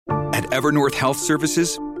At Evernorth Health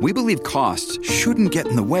Services, we believe costs shouldn't get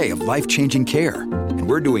in the way of life-changing care, and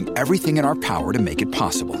we're doing everything in our power to make it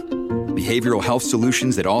possible. Behavioral health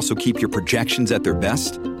solutions that also keep your projections at their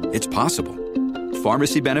best? It's possible.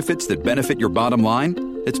 Pharmacy benefits that benefit your bottom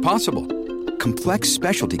line? It's possible. Complex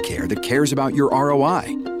specialty care that cares about your ROI?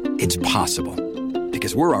 It's possible.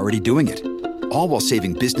 Because we're already doing it. All while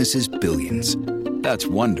saving businesses billions. That's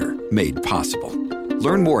Wonder made possible.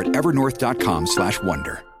 Learn more at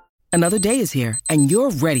evernorth.com/wonder. Another day is here, and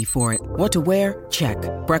you're ready for it. What to wear? Check.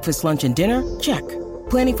 Breakfast, lunch, and dinner? Check.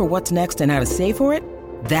 Planning for what's next and how to save for it?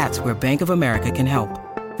 That's where Bank of America can help.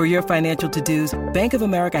 For your financial to-dos, Bank of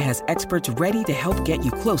America has experts ready to help get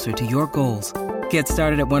you closer to your goals. Get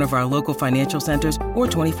started at one of our local financial centers or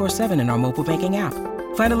 24/7 in our mobile banking app.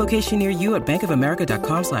 Find a location near you at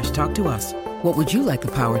bankofamerica.com/talktous. What would you like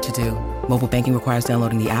the power to do? Mobile banking requires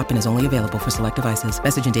downloading the app and is only available for select devices.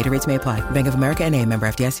 Message and data rates may apply. Bank of America N.A., member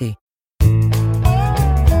FDIC.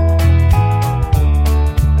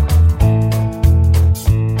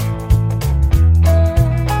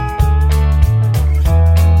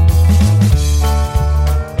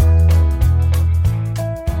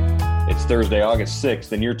 It's Thursday, August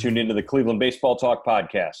 6th, and you're tuned into the Cleveland Baseball Talk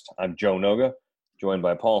podcast. I'm Joe Noga, joined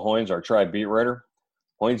by Paul Hoynes, our Tribe beat writer.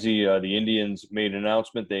 Hoynesy, the Indians made an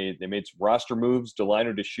announcement. They made some roster moves.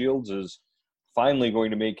 Delino DeShields is finally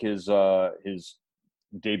going to make his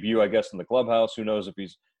debut, I guess, in the clubhouse. Who knows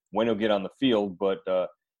when he'll get on the field? But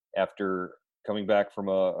after coming back from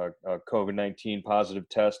a COVID-19 positive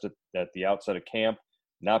test at the outset of camp,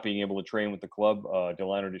 not being able to train with the club,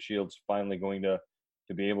 Delino DeShields finally going to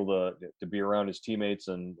be able to be around his teammates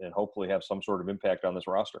and hopefully have some sort of impact on this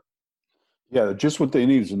roster. Yeah, just what they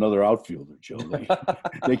need is another outfielder, Joe. They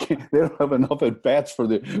don't have enough at bats for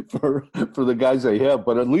the guys they have,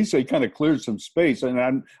 but at least they kind of cleared some space. And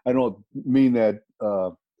I don't mean that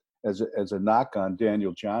as a knock on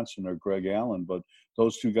Daniel Johnson or Greg Allen, but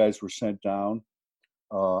those two guys were sent down,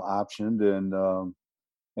 optioned,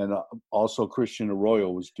 and also Christian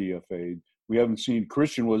Arroyo was DFA'd. We haven't seen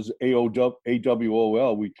Christian was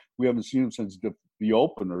AWOL. We haven't seen him since the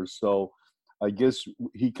opener, so I guess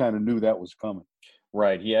he kind of knew that was coming.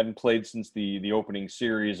 Right. He hadn't played since the opening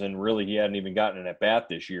series, and really he hadn't even gotten an at-bat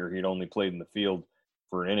this year. He'd only played in the field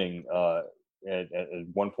for an inning at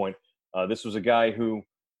one point. This was a guy who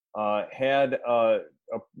had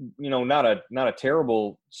not a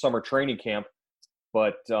terrible summer training camp,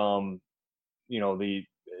 but the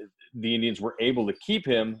Indians were able to keep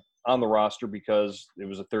him on the roster because it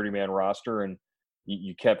was a 30-man roster, and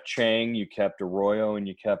you kept Chang, you kept Arroyo, and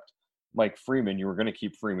you kept Mike Freeman. You were going to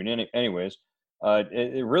keep Freeman in anyways.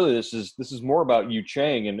 Really, this is more about Yu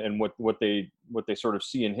Chang and what they sort of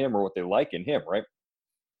see in him or what they like in him, right?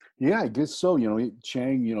 Yeah, I guess so.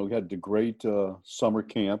 Chang, had the great summer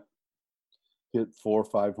camp, hit 4 or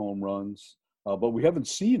 5 home runs, but we haven't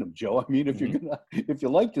seen him, Joe. I mean, if you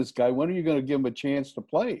like this guy, when are you going to give him a chance to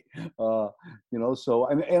play? So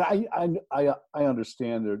I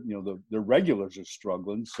understand that the regulars are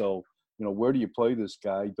struggling, so. Where do you play this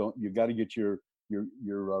guy? You got to get your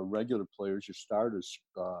regular players, your starters,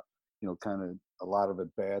 kind of a lot of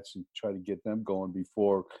at bats and try to get them going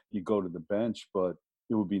before you go to the bench. But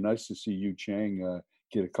it would be nice to see Yu Chang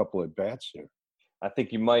get a couple at bats here. I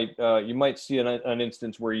think you might see an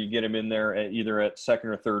instance where you get him in there either at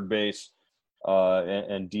second or third base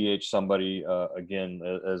and DH somebody again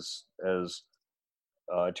as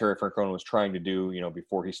Terry Francona was trying to do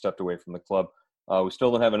before he stepped away from the club. We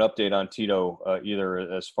still don't have an update on Tito either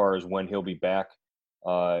as far as when he'll be back.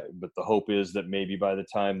 But the hope is that maybe by the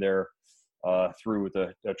time they're through with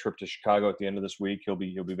a trip to Chicago at the end of this week, he'll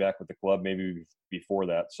be back with the club, maybe before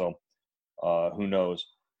that. So who knows?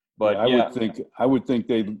 But I would think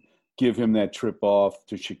they'd give him that trip off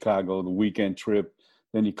to Chicago, the weekend trip.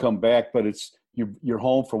 Then you come back, but you're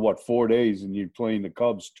home for 4 days, and you're playing the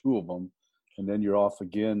Cubs, 2 of them, and then you're off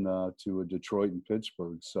again to Detroit and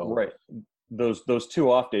Pittsburgh. So right. Those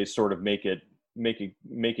 2 off days sort of make it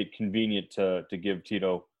convenient to give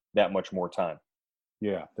Tito that much more time.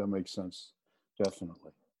 Yeah, that makes sense.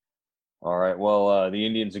 Definitely. All right. Well, the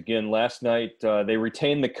Indians again last night they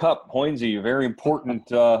retained the Cup. Hoynesy, very important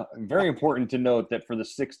to note that for the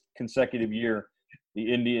 6th consecutive year,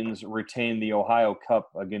 the Indians retained the Ohio Cup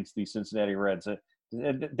against the Cincinnati Reds.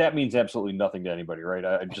 That means absolutely nothing to anybody, right?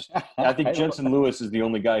 I think Jensen Lewis is the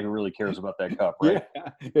only guy who really cares about that cup, right?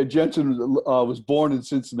 Yeah, Jensen was born in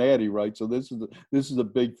Cincinnati, right? So this is a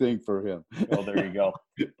big thing for him. Well, there you go.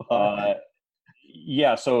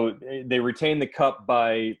 So they retained the cup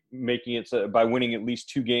by by winning at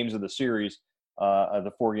least 2 games of the series,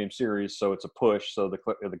 the 4-game series. So it's a push. So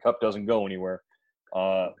the cup doesn't go anywhere.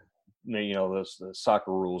 the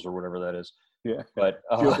soccer rules or whatever that is. Yeah. But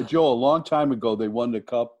Joe, a long time ago, they won the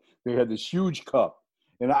cup. They had this huge cup.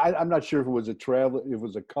 And I'm not sure if it was a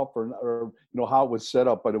cup or how it was set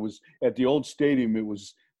up, but it was at the old stadium. It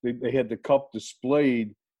was they had the cup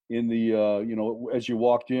displayed in the as you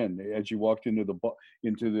walked into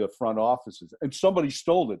the front offices, and somebody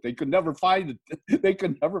stole it. They could never find it. They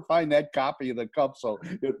could never find that copy of the cup, so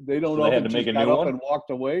they don't know. They if had to make a got new up one and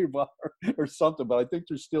walked away or something. But I think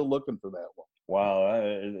they're still looking for that one.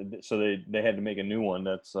 Wow! So they had to make a new one.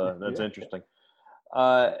 That's Yeah. interesting.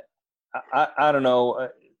 I don't know.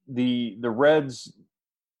 The Reds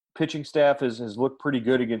pitching staff has looked pretty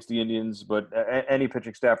good against the Indians, but any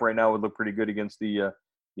pitching staff right now would look pretty good against the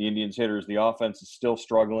Indians hitters. The offense is still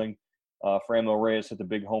struggling. Franmil Reyes hit the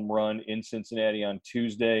big home run in Cincinnati on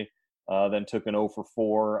Tuesday, then took an 0 for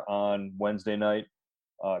 4 on Wednesday night.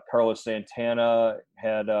 Carlos Santana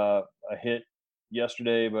had a hit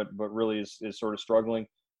yesterday, but really is sort of struggling.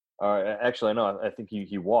 Actually, no, I think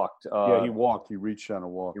he walked. He walked. He reached on a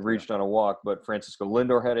walk. On a walk, but Francisco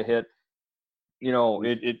Lindor had a hit.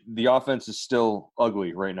 The offense is still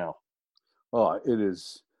ugly right now. Oh, it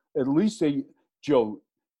is. At least Joe,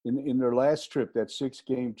 in their last trip, that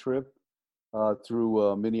 6-game trip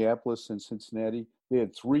through Minneapolis and Cincinnati, they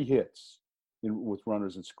had 3 hits with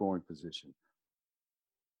runners in scoring position.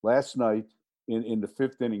 Last night, in the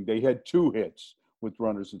 5th inning, they had 2 hits with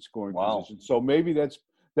runners in scoring position. So maybe that's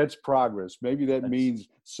progress. Maybe that means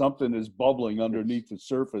something is bubbling underneath the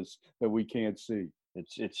surface that we can't see.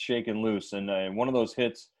 It's shaking loose, and one of those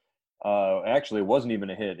hits, actually, it wasn't even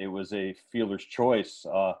a hit. It was a fielder's choice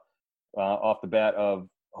off the bat of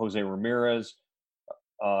Jose Ramirez.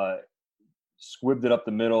 Squibbed it up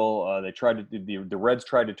the middle. The Reds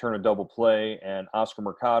tried to turn a double play, and Oscar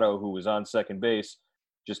Mercado, who was on second base,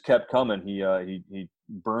 just kept coming. He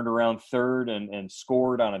burned around third and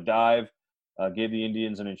scored on a dive. Gave the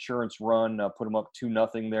Indians an insurance run, put them up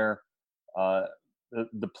 2-0 there.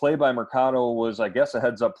 The play by Mercado was, I guess, a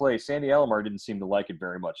heads-up play. Sandy Alomar didn't seem to like it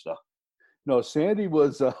very much, though. No, Sandy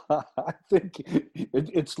was I think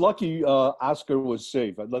it's lucky Oscar was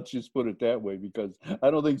safe. Let's just put it that way, because I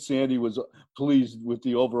don't think Sandy was pleased with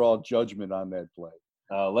the overall judgment on that play.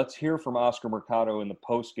 Let's hear from Oscar Mercado in the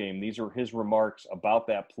postgame. These are his remarks about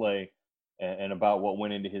that play and about what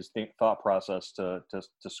went into his thought process to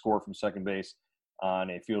score from second base on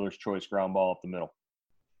a fielder's choice ground ball up the middle.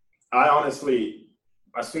 I honestly,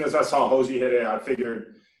 as soon as I saw Jose hit it, I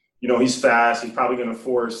figured, he's fast. He's probably going to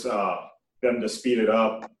force them to speed it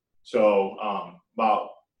up. So about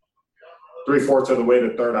 3/4 of the way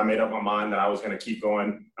to third, I made up my mind that I was going to keep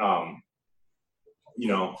going. I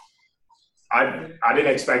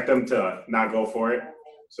didn't expect them to not go for it,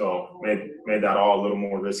 so made that all a little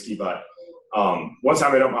more risky. But once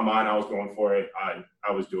I made up my mind, I was going for it. I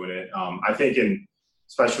was doing it. I think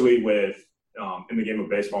especially with in the game of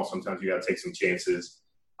baseball, sometimes you got to take some chances.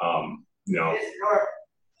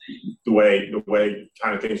 The way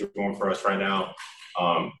kind of things are going for us right now,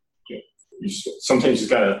 sometimes you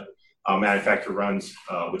got to manufacture runs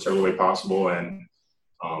whichever way possible. And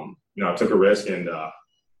I took a risk, and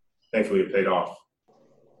thankfully it paid off.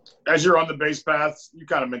 As you're on the base path, you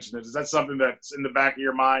kind of mentioned it. Is that something that's in the back of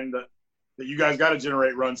your mind that you guys got to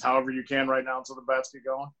generate runs however you can right now until the bats get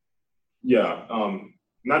going? Yeah,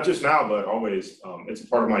 not just now, but always. It's a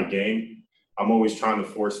part of my game. I'm always trying to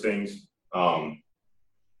force things,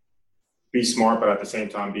 be smart, but at the same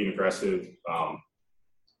time being aggressive. I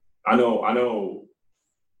know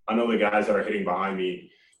the guys that are hitting behind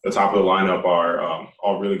me, the top of the lineup, are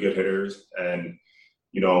all really good hitters, and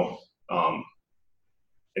in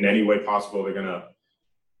any way possible, they're gonna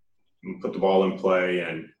put the ball in play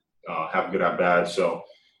and have a good at bat. So,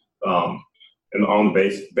 and on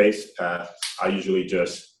the base path, I usually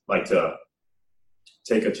just like to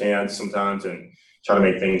take a chance sometimes and try to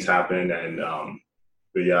make things happen. And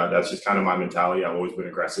but yeah, that's just kind of my mentality. I've always been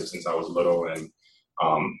aggressive since I was little, and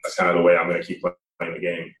that's kind of the way I'm going to keep playing the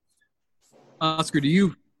game. Oscar,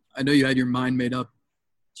 I know you had your mind made up.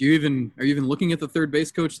 Are you even looking at the third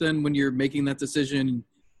base coach then when you're making that decision?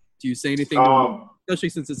 Do you say anything to him, especially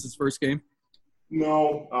since it's his first game?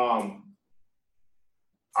 No.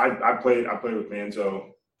 I played with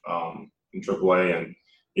Manzo in AAA, and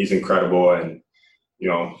he's incredible. And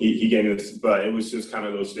he gave me this, but it was just kind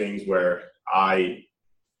of those things where I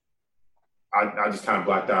just kind of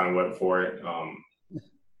blacked out and went for it.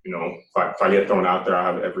 If I get thrown out there, I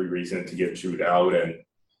have every reason to get chewed out, and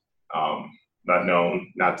not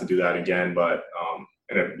known not to do that again. But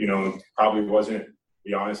and it probably wasn't. To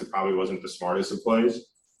be honest, it probably wasn't the smartest of plays.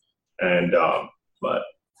 And but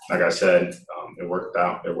like I said, it worked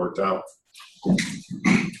out.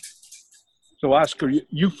 So, Oscar,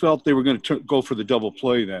 you felt they were going to go for the double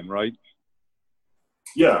play then, right?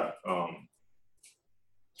 Yeah.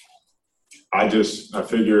 I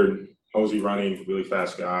figured Hosey running, really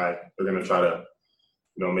fast guy. They're going to try to,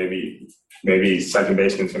 maybe second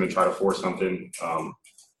baseman's going to try to force something.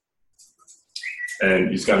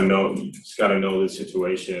 And he's got to know the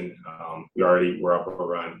situation. We're up a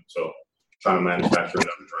run, so trying to manufacture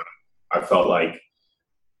another run. I felt like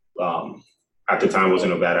at the time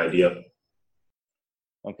wasn't a bad idea.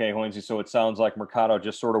 Okay, Hoynesy, so it sounds like Mercado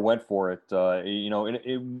just sort of went for it.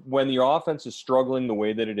 When the offense is struggling the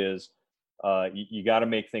way that it is, you got to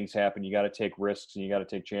make things happen. You got to take risks and you got to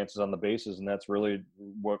take chances on the bases, and that's really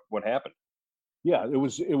what happened. Yeah, it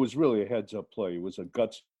was really a heads-up play. It was a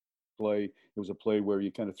guts play. It was a play where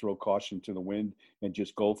you kind of throw caution to the wind and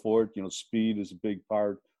just go for it. Speed is a big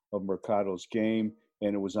part of Mercado's game,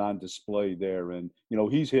 and it was on display there. And,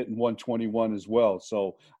 he's hitting 121 as well,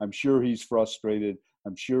 so I'm sure he's frustrated.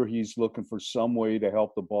 I'm sure he's looking for some way to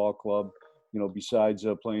help the ball club, besides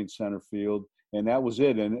playing center field. And that was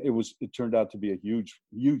it. And it turned out to be a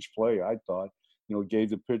huge play, I thought. Gave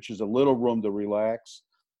the pitchers a little room to relax.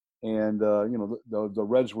 And, the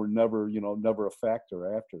Reds were never a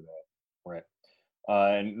factor after that. Right.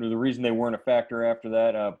 And the reason they weren't a factor after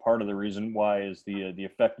that, part of the reason why is the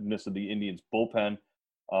effectiveness of the Indians bullpen.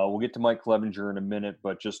 We'll get to Mike Clevinger in a minute,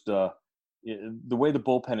 but just the way the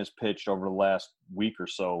bullpen has pitched over the last week or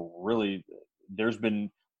so, really, there've been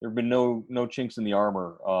no chinks in the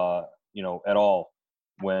armor, at all.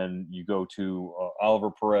 When you go to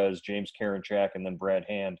Oliver Perez, James Karinchak, and then Brad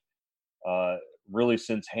Hand, really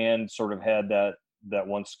since Hand sort of had that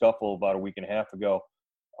one scuffle about a week and a half ago,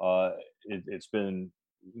 it's been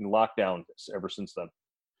lockdown ever since then.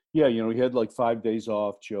 Yeah, he had like 5 days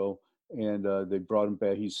off, Joe, and they brought him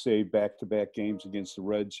back. He's saved back-to-back games against the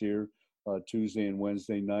Reds here, Tuesday and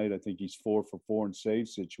Wednesday night. I think he's 4 for 4 in save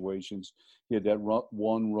situations. He had that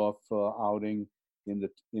one rough outing in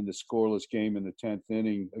the scoreless game in the 10th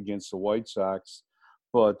inning against the White Sox.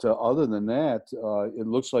 But other than that, it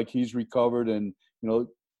looks like he's recovered. And,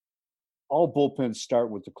 all bullpens start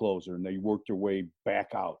with the closer, and they work their way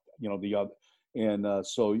back out, the other. And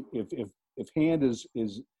so if Hand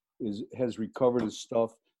has recovered his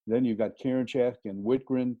stuff, then you've got Karinchak and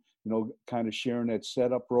Whitgren, kind of sharing that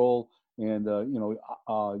setup role. And,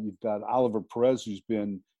 you've got Oliver Perez, who's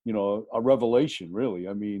been, a revelation, really.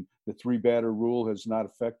 I mean, the 3-batter rule has not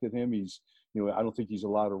affected him. He's, I don't think he's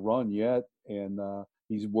allowed to run yet. And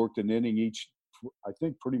he's worked an inning I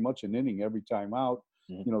think pretty much an inning every time out.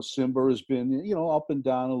 Mm-hmm. Simber has been, up and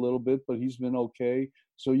down a little bit, but he's been okay.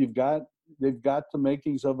 So they've got the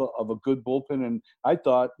makings of a good bullpen. And I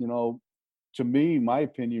thought, to me, my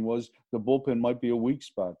opinion was the bullpen might be a weak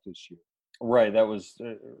spot this year. Right. That was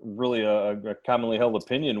really a commonly held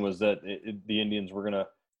opinion, was that the Indians were going to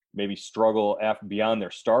maybe struggle beyond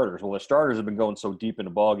their starters. Well, their starters have been going so deep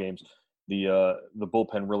into ball games, the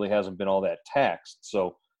bullpen really hasn't been all that taxed.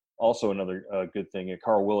 So also another good thing,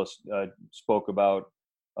 Carl Willis spoke about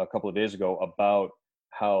a couple of days ago about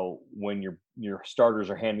how when your starters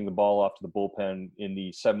are handing the ball off to the bullpen in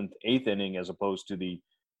the 7th, 8th inning, as opposed to the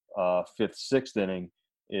 5th, 6th inning,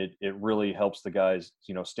 it really helps the guys,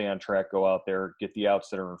 stay on track, go out there, get the outs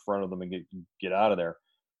that are in front of them, and get out of there.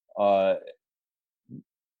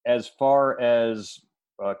 As far as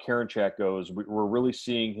Karinchak goes, we're really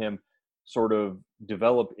seeing him sort of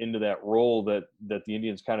develop into that role that the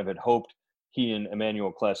Indians kind of had hoped he and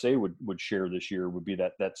Emmanuel Clase would share this year, would be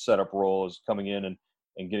that setup role, as coming in and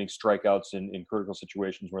getting strikeouts in critical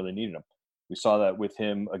situations where they needed them. We saw that with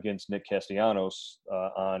him against Nick Castellanos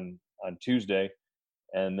on Tuesday,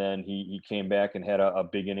 and then he came back and had a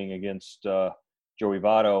big inning against Joey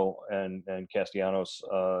Votto and Castellanos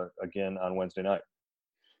again on Wednesday night.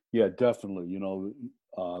 Yeah, definitely.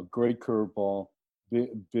 Great curveball,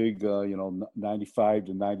 big 95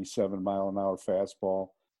 to 97 mile an hour fastball,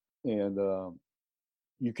 and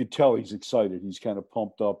you could tell he's excited. He's kind of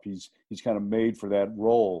pumped up. He's kind of made for that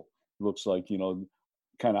role. Looks like,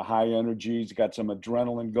 kind of high energy. He's got some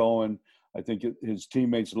adrenaline going. I think his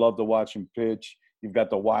teammates love to watch him pitch. You've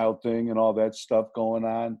got the wild thing and all that stuff going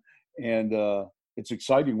on, and it's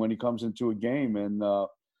exciting when he comes into a game. And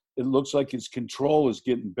it looks like his control is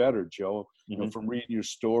getting better, Joe. Mm-hmm. From reading your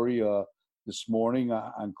story this morning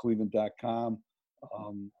on Cleveland.com,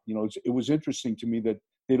 it was interesting to me that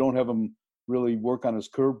they don't have him really work on his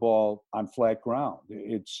curveball on flat ground.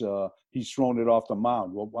 It's he's thrown it off the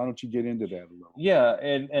mound. Well, why don't you get into that a little? Yeah,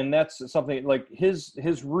 and that's something like his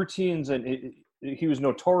routines, and he was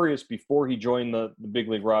notorious before he joined the big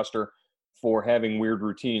league roster for having weird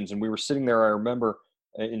routines. And we were sitting there, I remember,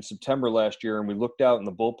 in September last year, and we looked out in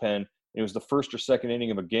the bullpen, It was the first or second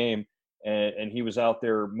inning of a game, and he was out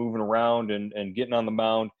there moving around and getting on the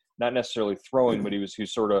mound, not necessarily throwing, but he was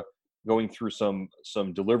sort of going through some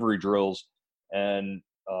delivery drills and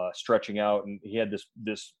stretching out. And he had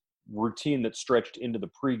this routine that stretched into the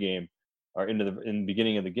pregame or in the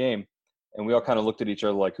beginning of the game. And we all kind of looked at each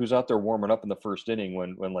other like, who's out there warming up in the first inning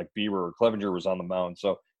when like Bieber or Clevenger was on the mound?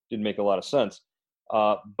 So it didn't make a lot of sense.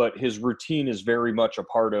 But his routine is very much a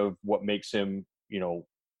part of what makes him,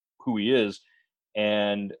 who he is.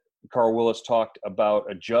 And Carl Willis talked about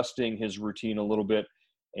adjusting his routine a little bit.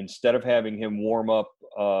 Instead of having him warm up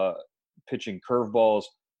pitching curveballs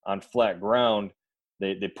on flat ground,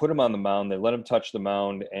 they put him on the mound, they let him touch the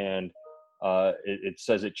mound, and it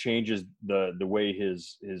says it changes the way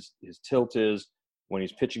his tilt is when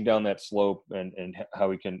he's pitching down that slope, and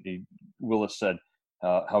how Willis said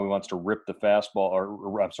how he wants to rip the fastball,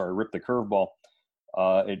 rip the curveball.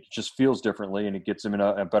 It just feels differently, and it gets him in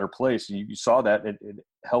a better place. You saw that it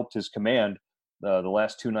helped his command the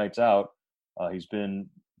last two nights out. He's been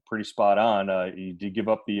pretty spot on. He did give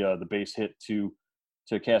up the base hit to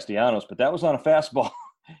Castellanos, but that was on a fastball.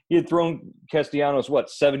 He had thrown Castellanos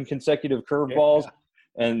 7 consecutive curveballs,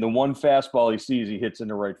 and the one fastball he sees, he hits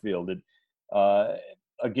into right field.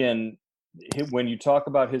 Again, when you talk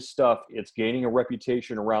about his stuff, it's gaining a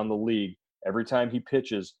reputation around the league. Every time he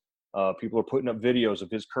pitches, people are putting up videos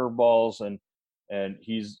of his curveballs, and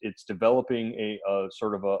it's developing a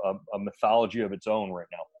sort of a mythology of its own right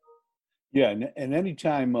now. Yeah, and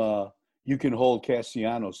anytime you can hold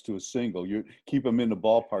Castellanos to a single, you keep him in the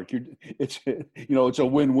ballpark. It's a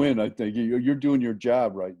win-win. I think you're doing your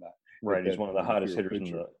job right now. Right, he's one of the hottest hitters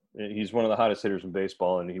he's one of the hottest hitters in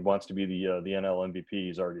baseball, and he wants to be the NL MVP.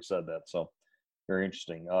 He's already said that, so very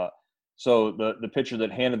interesting. So the pitcher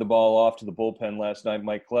that handed the ball off to the bullpen last night,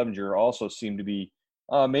 Mike Clevenger, also seemed to be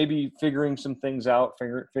maybe figuring some things out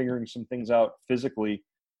physically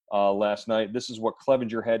last night. This is what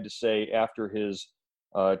Clevenger had to say after his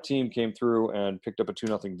team came through and picked up a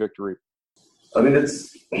 2-0 victory. I mean,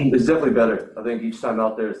 it's definitely better. I think each time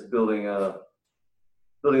out there is building a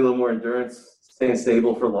little more endurance, staying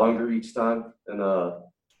stable for longer each time. And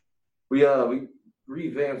we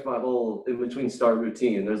revamped my whole in-between start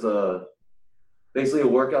routine. There's basically a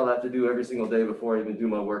workout I have to do every single day before I even do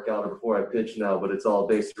my workout or before I pitch now, but it's all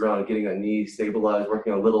based around getting a knee stabilized,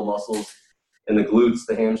 working on little muscles and the glutes,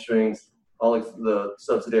 the hamstrings, all the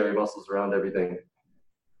subsidiary muscles around everything.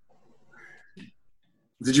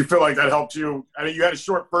 Did you feel like that helped you? I mean, you had a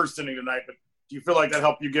short first inning tonight, but do you feel like that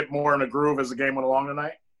helped you get more in a groove as the game went along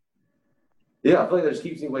tonight? Yeah, I feel like that just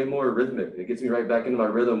keeps me way more rhythmic. It gets me right back into my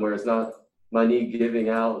rhythm where it's not my knee giving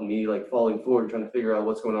out and me falling forward, trying to figure out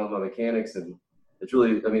what's going on with my mechanics. And it's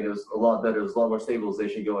really, it was a lot better. There's a lot more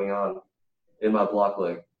stabilization going on in my block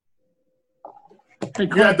leg. Hey,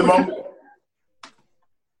 you had the moment.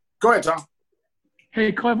 Go ahead, Tom.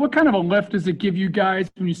 Hey, Clev, what kind of a lift does it give you guys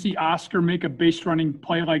when you see Oscar make a base running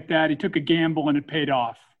play like that? He took a gamble and it paid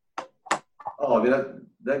off. Oh, I mean,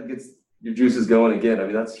 that gets your juices going again. I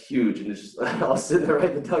mean, that's huge. And it's just, I was sitting there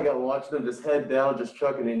right in the dugout watching him just head down, just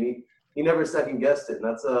trucking, and he never second guessed it. And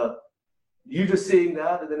that's you just seeing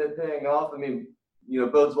that and then it paying off. I mean,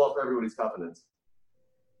 bodes well for everybody's confidence.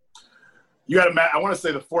 You had I want to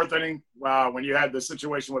say the fourth inning when you had the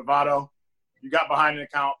situation with Votto. You got behind an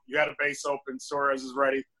account. You had a base open. Suarez is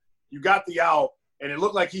ready. You got the out, and it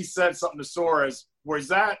looked like he said something to Suarez. Was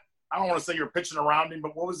that – I don't want to say you're pitching around him,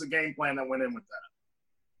 but what was the game plan that went in with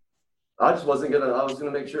that? I just wasn't going to – I was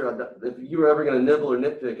going to make sure if you were ever going to nibble or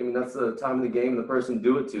nitpick, I mean, that's the time of the game and the person to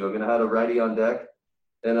do it to. I mean, I had a righty on deck,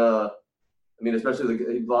 and especially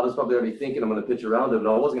Votto's probably already thinking I'm going to pitch around him, and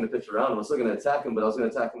I wasn't going to pitch around him. I was still going to attack him, but I was going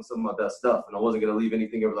to attack him with some of my best stuff, and I wasn't going to leave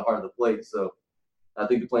anything over the heart of the plate. So I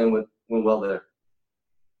think the plan went well there.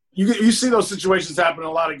 You see those situations happen in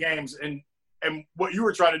a lot of games, and what you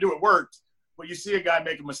were trying to do, it worked. But you see a guy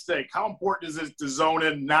make a mistake. How important is it to zone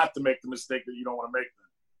in not to make the mistake that you don't want to make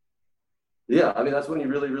then? Yeah, I mean, that's when you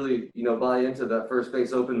really, really, buy into that first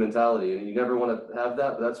base open mentality. And you never want to have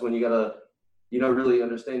that, but that's when you got to, really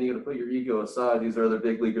understand you got to put your ego aside. These are other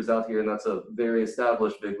big leaguers out here, and that's a very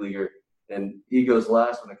established big leaguer. And ego's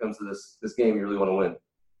last when it comes to this game you really want to win.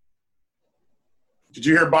 Did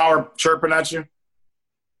you hear Bauer chirping at you?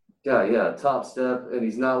 Yeah, top step, and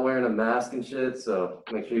he's not wearing a mask and shit, so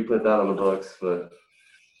make sure you put that on the books. But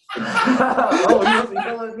oh, he wasn't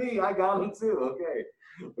yelling at me. I got him too. Okay,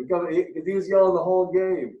 because he was yelling the whole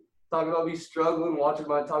game, talking about me struggling, talking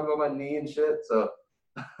about my knee and shit. So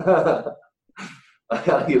I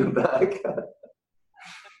gotta get him back.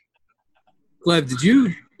 Gleb,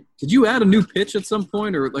 did you add a new pitch at some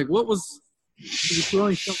point, or what was you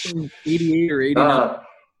throwing something 88 or 89?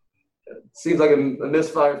 seems like a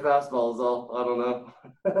misfired fastball is all. I don't know.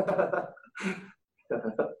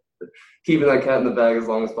 Keeping that cat in the bag as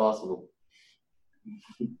long as possible.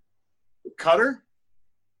 Cutter?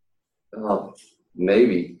 Oh,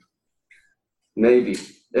 maybe.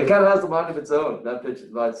 It kind of has a mind of its own, that pitch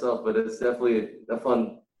by itself, but it's definitely a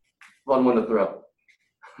fun one to throw.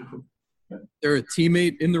 There a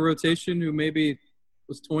teammate in the rotation who maybe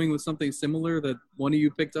was toying with something similar that one of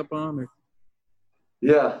you picked up on? Or?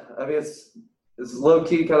 Yeah, I mean, it's low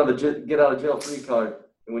key kind of a get out of jail free card.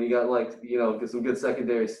 And when you got get some good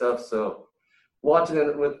secondary stuff. So watching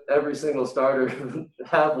it with every single starter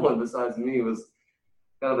have one besides me was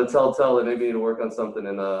kind of a telltale that maybe need to work on something.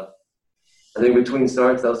 And I think between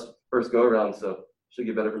starts, that was first go around. So should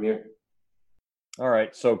get better from here. All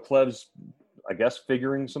right. So Clev's, I guess,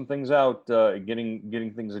 figuring some things out,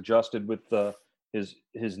 getting things adjusted with his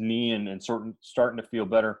knee and starting to feel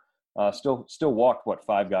better. Still walked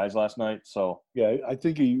 5 guys last night. So yeah, I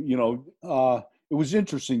think it was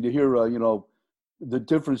interesting to hear the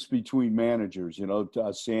difference between managers.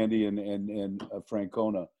 Sandy and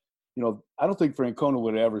Francona. I don't think Francona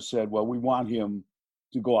would have ever said, "Well, we want him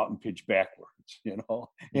to go out and pitch backwards."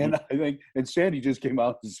 And I think Sandy just came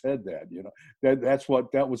out and said that.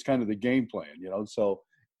 That was kind of the game plan. So,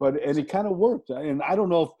 and it kind of worked. And I don't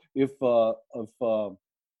know if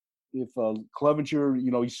Clevenger,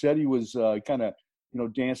 he said he was kind of,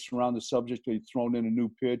 danced around the subject. He'd thrown in a new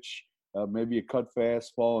pitch, maybe a cut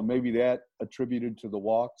fastball, and maybe that attributed to the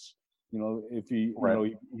walks. If he,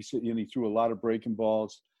 right. he threw a lot of breaking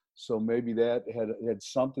balls, so maybe that had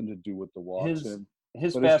something to do with the walks.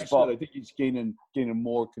 His but fastball, said, I think he's gaining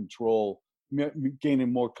more control,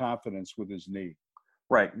 gaining more confidence with his knee.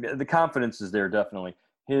 Right, the confidence is there definitely.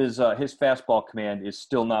 His fastball command is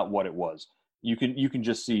still not what it was. You can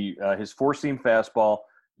just see his four-seam fastball.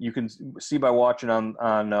 You can see by watching on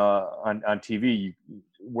TV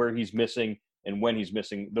where he's missing and when he's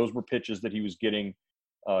missing. Those were pitches that he was getting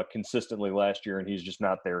consistently last year, and he's just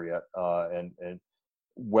not there yet. And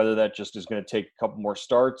whether that just is going to take a couple more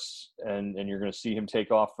starts and you're going to see him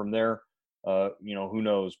take off from there, who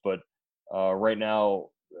knows? But right now,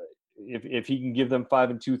 if he can give them 5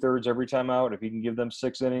 2/3 every time out, if he can give them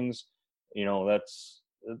 6 innings, that's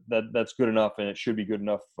good enough, and it should be good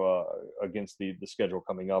enough against the schedule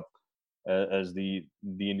coming up as the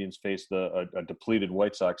Indians face a depleted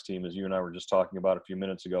White Sox team, as you and I were just talking about a few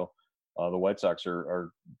minutes ago. The White Sox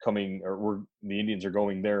are coming, the Indians are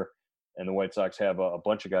going there, and the White Sox have a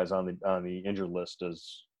bunch of guys on the injured list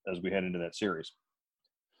as we head into that series.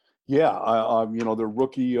 Yeah, their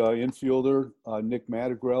rookie infielder Nick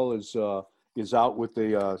Madrigal is out with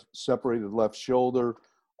a separated left shoulder.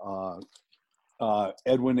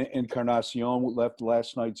 Edwin Encarnacion left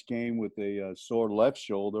last night's game with a sore left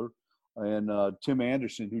shoulder, and Tim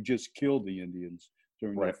Anderson, who just killed the Indians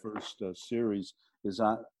during their first series, is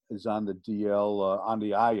on the DL, on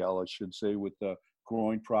the IL, I should say, with the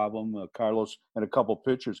groin problem. Carlos and a couple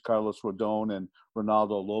pitchers, Carlos Rodon and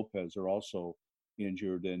Ronaldo Lopez, are also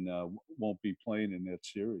injured and won't be playing in that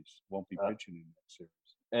series. Won't be pitching in that series.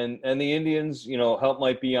 And the Indians, help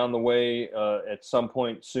might be on the way at some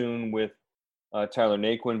point soon with Tyler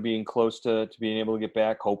Naquin being close to being able to get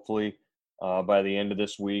back, hopefully by the end of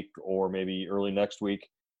this week or maybe early next week.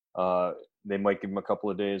 They might give him a couple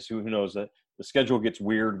of days. Who knows? That the schedule gets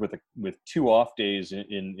weird with 2 off days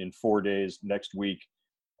in 4 days next week,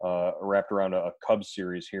 wrapped around a Cubs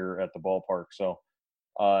series here at the ballpark. So,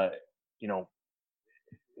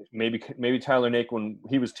 maybe Tyler Naquin,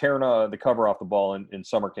 he was tearing the cover off the ball in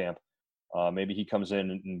summer camp. Maybe he comes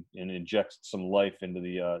in and injects some life into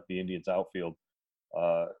the Indians outfield.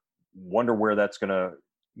 Wonder where that's going to,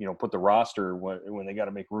 put the roster when they got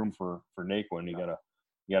to make room for Naquin. You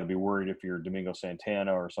got to be worried if you're Domingo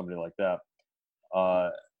Santana or somebody like that.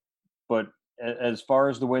 But as far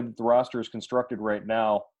as the way that the roster is constructed right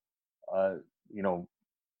now,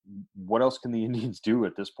 what else can the Indians do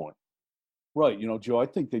at this point? Right. Joe, I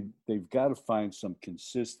think they've got to find some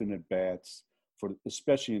consistent at bats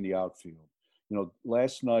especially in the outfield.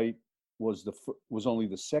 Last night was only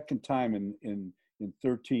the second time in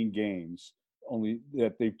 13 games only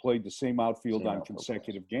that they played the same outfield on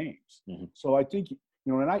consecutive games. Mm-hmm. So I think,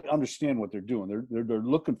 and I understand what they're doing. They're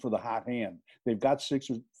looking for the hot hand. They've got 6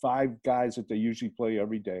 or 5 guys that they usually play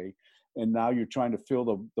every day, and now you're trying to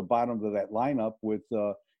fill the bottom of that lineup with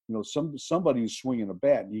somebody who's swinging a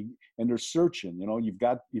bat, and they're searching. You've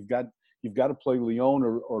got to play Leone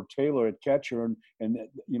or Taylor at catcher, and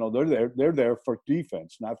they're there for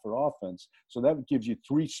defense, not for offense. So that gives you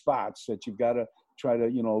 3 spots that you've got to try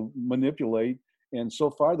to manipulate. And so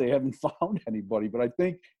far they haven't found anybody. But I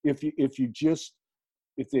think if you just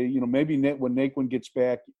if they, maybe when Naquin gets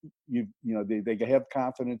back, they have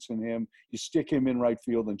confidence in him. You stick him in right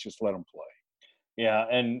field and just let him play. Yeah,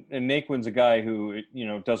 and Naquin's a guy who,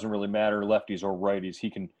 doesn't really matter lefties or righties. He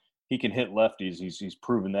can hit lefties. He's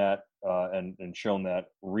proven that and shown that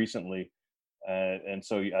recently. And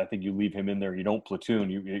so I think you leave him in there. You don't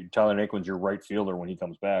platoon. Tyler Naquin's your right fielder when he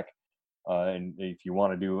comes back. And if you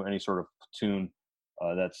want to do any sort of platoon,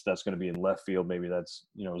 that's going to be in left field. Maybe that's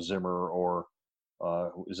Zimmer or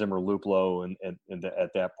Zimmer Luplow, and at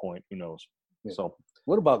that point, who knows? Yeah. So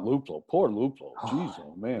what about Luplow? Poor Luplow. Jeez,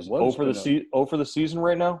 oh man, what for the season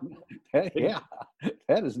right now? Yeah,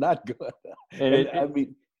 that is not good.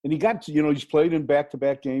 And he got he's played in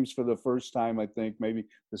back-to-back games for the first time, I think, maybe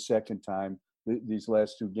the second time these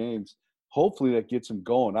last two games. Hopefully that gets him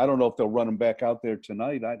going. I don't know if they'll run him back out there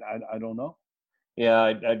tonight. I don't know.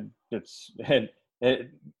 Yeah,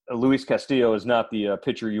 Luis Castillo is not the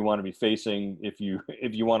pitcher you want to be facing if you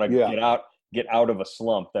want to get out of a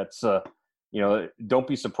slump. That's don't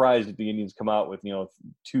be surprised if the Indians come out with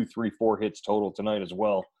 2, 3, 4 hits total tonight as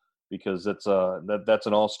well, because that's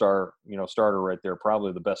an all-star starter right there,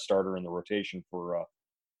 probably the best starter in the rotation for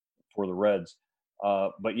the Reds.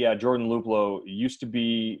 But yeah, Jordan Luplow used to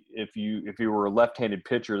be, if you were a left-handed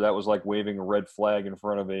pitcher, that was like waving a red flag in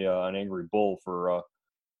front of an angry bull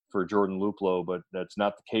for Jordan Luplow, but that's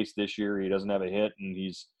not the case this year. He doesn't have a hit, and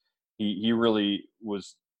he really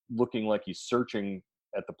was looking like he's searching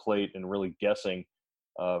at the plate and really guessing.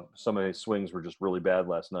 Some of his swings were just really bad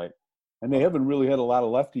last night. And they haven't really had a lot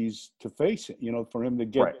of lefties to face it, for him to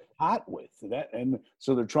get hot with that. And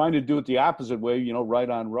so they're trying to do it the opposite way, right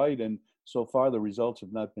on right. And so far the results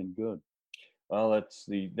have not been good. Well,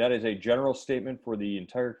 that is a general statement for the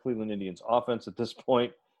entire Cleveland Indians offense at this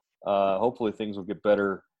point. Hopefully things will get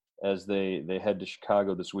better as they head to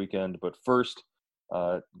Chicago this weekend. But first,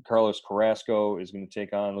 Carlos Carrasco is going to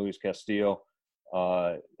take on Luis Castillo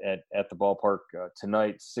at the ballpark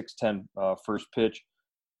tonight, 6:10 first pitch.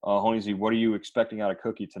 Hoynesy, what are you expecting out of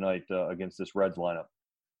Cookie tonight against this Reds lineup?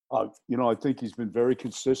 I think he's been very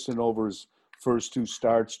consistent over his first two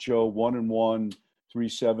starts, Joe. 1-1,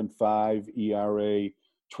 3.75 ERA,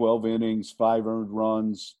 12 innings, 5 earned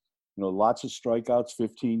runs. Lots of strikeouts,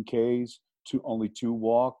 15 Ks, only 2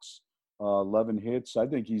 walks, 11 hits. I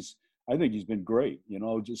think he's been great.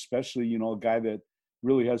 Especially a guy that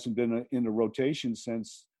really hasn't been in the rotation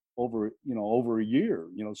since over a year.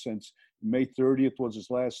 Since May 30th was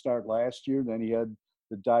his last start last year. Then he had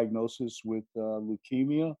the diagnosis with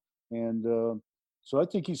leukemia, and so I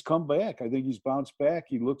think he's come back. I think he's bounced back.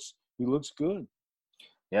 He looks good.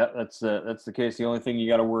 Yeah, that's the case. The only thing you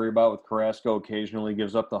got to worry about with Carrasco, occasionally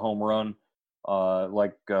gives up the home run,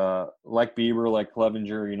 like Bieber, like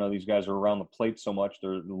Clevinger. These guys are around the plate so much.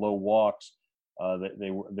 They're low walks.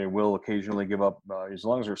 They will occasionally give up. As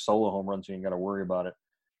long as they're solo home runs, you ain't got to worry about it.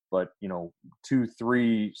 But 2,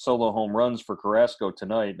 3 solo home runs for Carrasco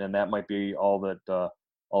tonight, and that might be all the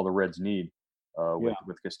Reds need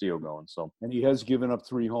with Castillo going. So, and he has given up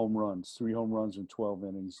 3 home runs in 12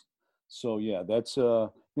 innings. So yeah, that's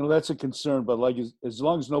a concern. But like as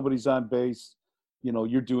long as nobody's on base,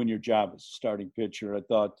 you're doing your job as a starting pitcher. I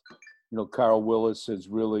thought Carl Willis has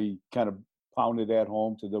really kind of pounded at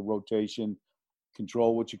home to the rotation,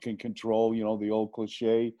 control what you can control. The old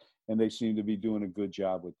cliche. And they seem to be doing a good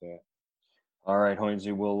job with that. All right,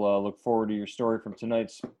 Hoynesy, we'll look forward to your story from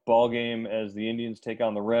tonight's ball game as the Indians take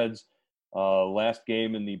on the Reds. Last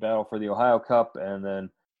game in the battle for the Ohio Cup, and then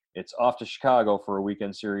it's off to Chicago for a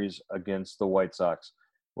weekend series against the White Sox.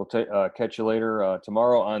 We'll catch you later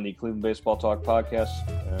tomorrow on the Cleveland Baseball Talk podcast,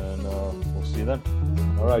 and we'll see you then.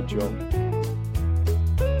 All right, Joe.